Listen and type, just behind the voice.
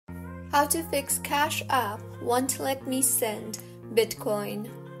How to fix Cash App won't let me send Bitcoin.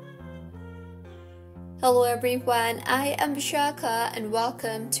 Hello everyone, I am Vishaka and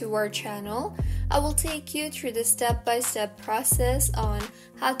welcome to our channel. I will take you through the step-by-step process on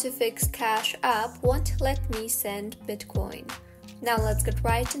how to fix Cash App won't let me send Bitcoin. Now let's get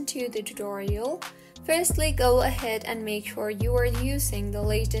right into the tutorial. Firstly, go ahead and make sure you are using the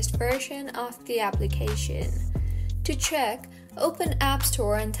latest version of the application. To check, open App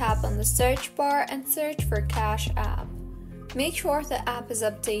Store and tap on the search bar and search for Cash App. Make sure the app is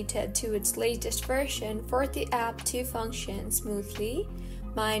updated to its latest version for the app to function smoothly.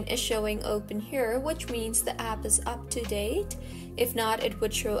 Mine is showing open here, which means the app is up to date. If not, it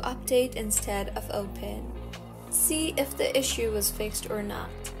would show update instead of open. See if the issue was fixed or not.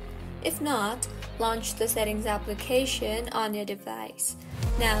 If not, launch the settings application on your device.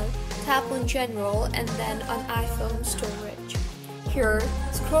 Now, tap on General and then on iPhone Storage. Here,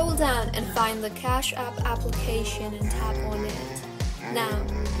 scroll down and find the Cash App application and tap on it. Now,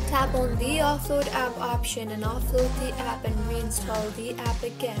 tap on the Offload App option and offload the app and reinstall the app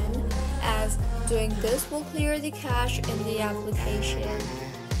again, as doing this will clear the cache in the application.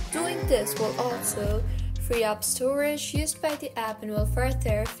 Doing this will also free up storage used by the app and will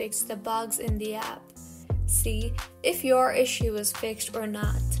further fix the bugs in the app. See if your issue is fixed or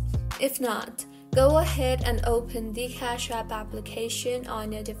not. If not, go ahead and open the Cash App application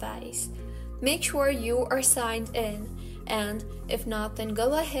on your device. Make sure you are signed in, and if not, then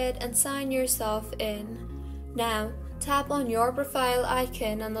go ahead and sign yourself in. Now, tap on your profile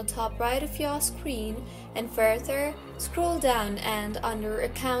icon on the top right of your screen and further scroll down and under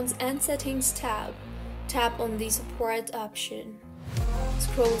Accounts and Settings tab, tap on the Support option.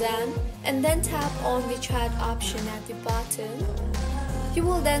 Scroll down and then tap on the Chat option at the bottom. You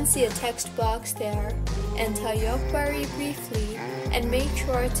will then see a text box there. Enter your query briefly and make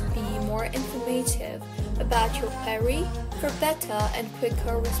sure to be more informative about your query for better and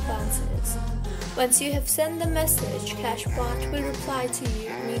quicker responses. Once you have sent the message, CashBot will reply to you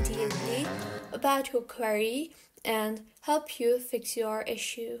immediately about your query and help you fix your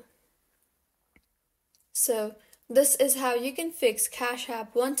issue. So, this is how you can fix Cash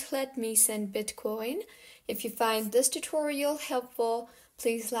App won't let me send Bitcoin. If you find this tutorial helpful,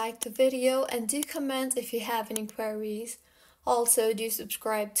 please like the video and do comment if you have any queries. Also, do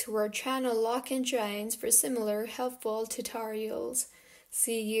subscribe to our channel Lock and Joins for similar helpful tutorials.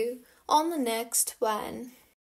 See you on the next one.